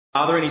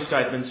Are there any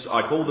statements?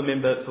 I call the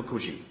member for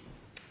Coogee.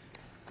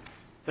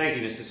 Thank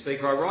you, Mr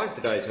Speaker. I rise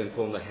today to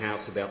inform the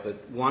House about the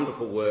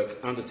wonderful work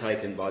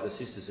undertaken by the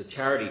Sisters of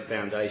Charity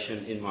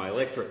Foundation in my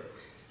electorate.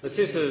 The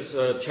Sisters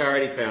of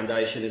Charity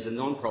Foundation is a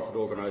non-profit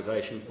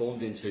organisation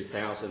formed in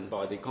 2000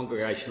 by the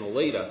congregational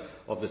leader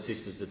of the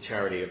Sisters of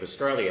Charity of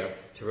Australia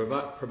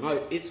to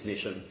promote its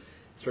mission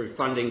through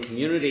funding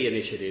community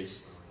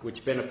initiatives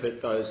which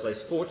benefit those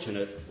less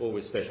fortunate or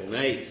with special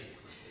needs.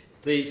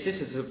 The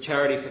Sisters of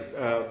Charity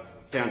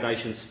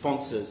Foundation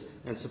sponsors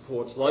and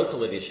supports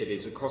local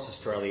initiatives across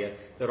Australia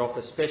that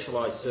offer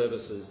specialised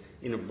services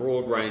in a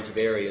broad range of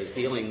areas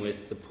dealing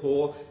with the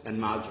poor and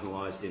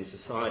marginalised in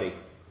society.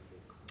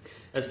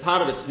 As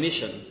part of its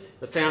mission,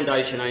 the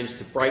Foundation aims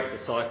to break the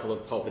cycle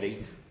of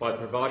poverty by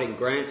providing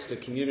grants to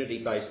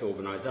community-based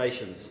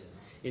organisations.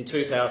 In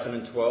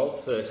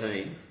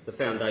 2012-13, the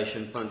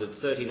Foundation funded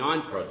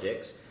 39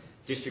 projects,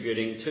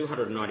 distributing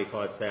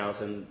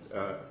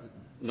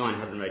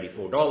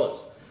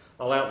 $295,984.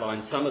 I'll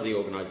outline some of the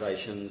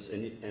organisations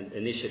and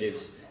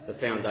initiatives the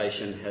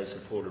Foundation has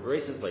supported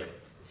recently.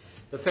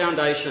 The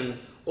Foundation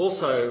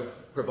also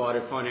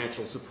provided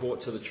financial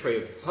support to the Tree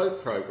of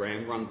Hope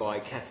program run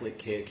by Catholic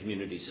Care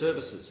Community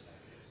Services.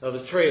 Now,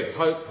 the Tree of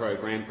Hope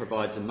program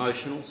provides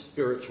emotional,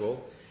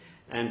 spiritual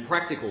and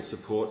practical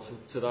support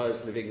to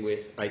those living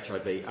with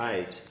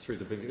HIV/AIDS through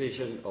the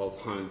provision of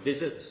home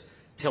visits,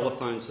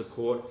 telephone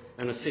support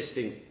and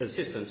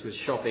assistance with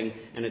shopping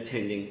and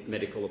attending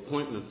medical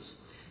appointments.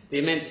 The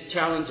immense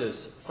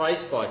challenges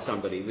faced by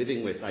somebody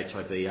living with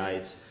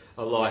HIV/AIDS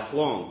are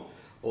lifelong,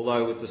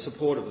 although with the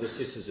support of the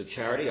Sisters of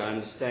Charity, I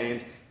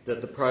understand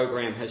that the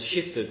program has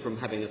shifted from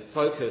having a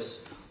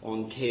focus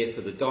on care for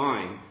the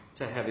dying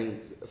to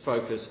having a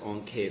focus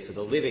on care for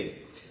the living.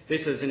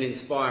 This is an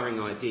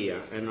inspiring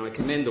idea, and I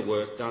commend the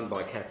work done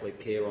by Catholic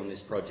Care on this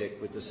project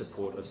with the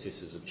support of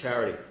Sisters of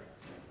Charity.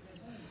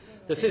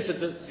 The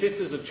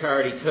Sisters of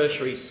Charity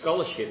Tertiary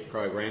Scholarship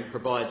Program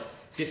provides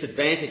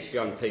disadvantaged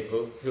young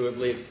people who have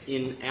lived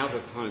in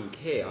out-of-home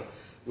care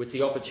with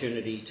the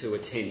opportunity to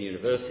attend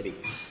university.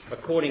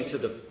 According to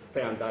the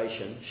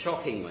Foundation,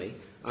 shockingly,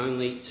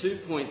 only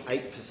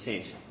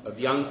 2.8% of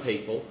young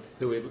people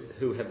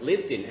who have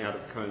lived in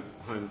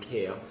out-of-home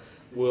care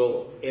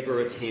will ever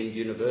attend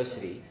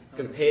university.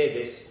 Compare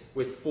this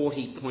with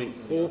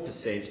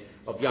 40.4%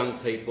 of young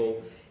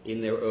people in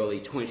their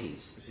early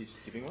 20s. Is he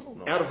giving one or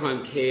not?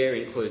 Out-of-home care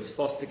includes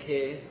foster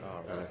care,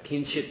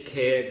 kinship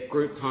care,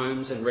 group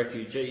homes and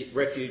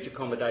refuge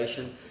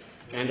accommodation,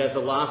 and as a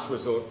last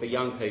resort for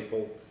young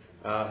people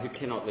who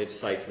cannot live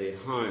safely at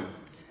home.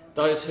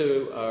 Those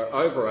who are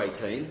over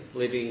 18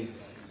 living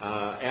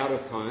out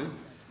of home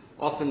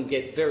often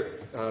get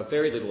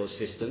very little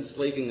assistance,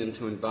 leaving them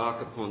to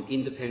embark upon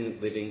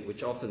independent living,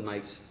 which often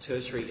makes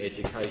tertiary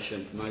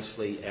education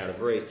mostly out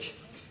of reach.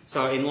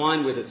 So in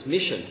line with its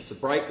mission to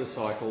break the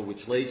cycle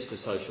which leads to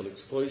social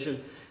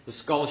exclusion, the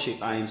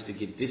scholarship aims to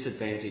give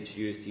disadvantaged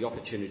youth the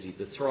opportunity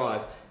to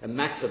thrive and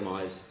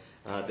maximise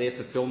their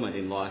fulfilment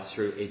in life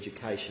through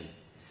education.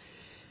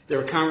 There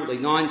are currently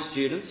 9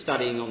 students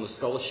studying on the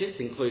scholarship,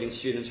 including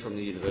students from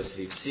the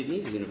University of Sydney,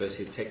 the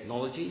University of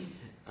Technology,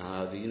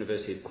 the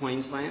University of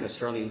Queensland,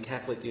 Australian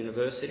Catholic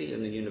University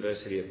and the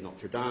University of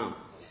Notre Dame.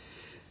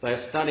 They are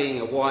studying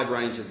a wide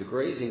range of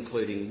degrees,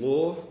 including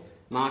law,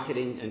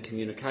 marketing and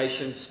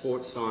communication,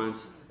 sports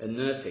science and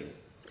nursing.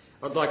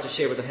 I'd like to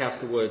share with the House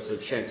the words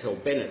of Chantel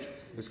Bennett,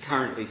 who's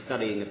currently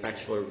studying a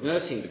Bachelor of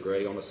Nursing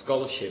degree on a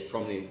scholarship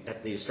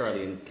at the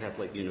Australian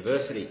Catholic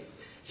University.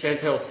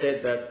 Chantel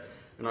said that,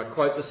 and I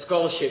quote, "The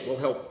scholarship will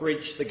help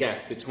bridge the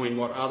gap between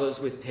what others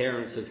with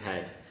parents have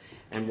had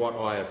and what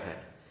I have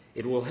had.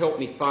 It will help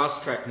me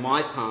fast-track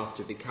my path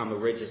to become a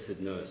registered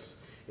nurse.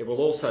 It will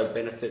also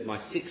benefit my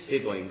 6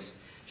 siblings,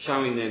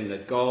 showing them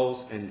that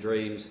goals and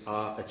dreams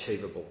are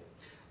achievable.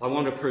 I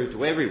want to prove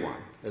to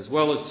everyone, as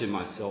well as to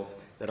myself,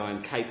 that I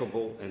am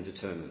capable and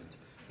determined.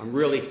 I'm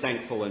really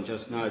thankful and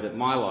just know that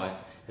my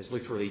life has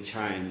literally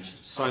changed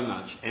so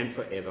much and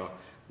forever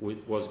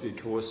was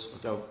because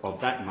of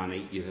that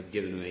money you have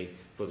given me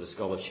for the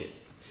scholarship."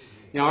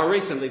 Now, I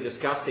recently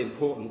discussed the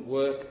important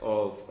work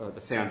of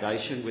the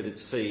Foundation with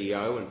its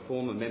CEO and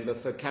former member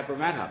for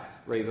Cabramatta,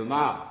 Reva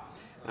Ma.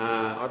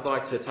 I'd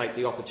like to take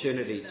the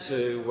opportunity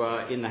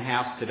to, in the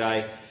House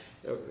today,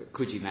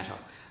 Coogee matter,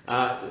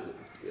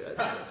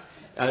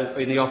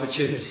 in the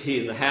opportunity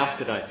in the House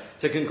today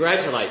to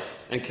congratulate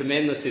and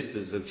commend the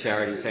Sisters of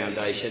Charity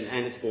Foundation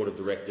and its Board of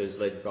Directors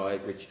led by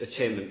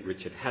Chairman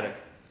Richard Haddock.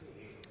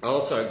 I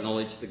also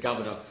acknowledge the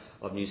Governor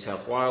of New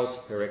South Wales,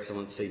 Her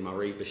Excellency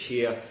Marie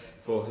Bashir,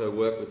 for her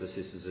work with the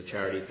Sisters of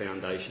Charity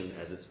Foundation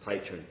as its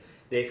patron.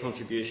 Their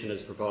contribution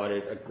has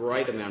provided a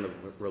great amount of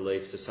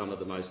relief to some of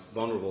the most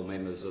vulnerable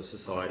members of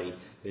society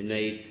who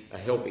need a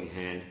helping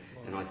hand,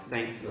 and I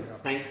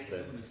thank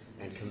them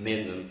and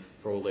commend them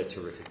for all their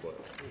terrific work.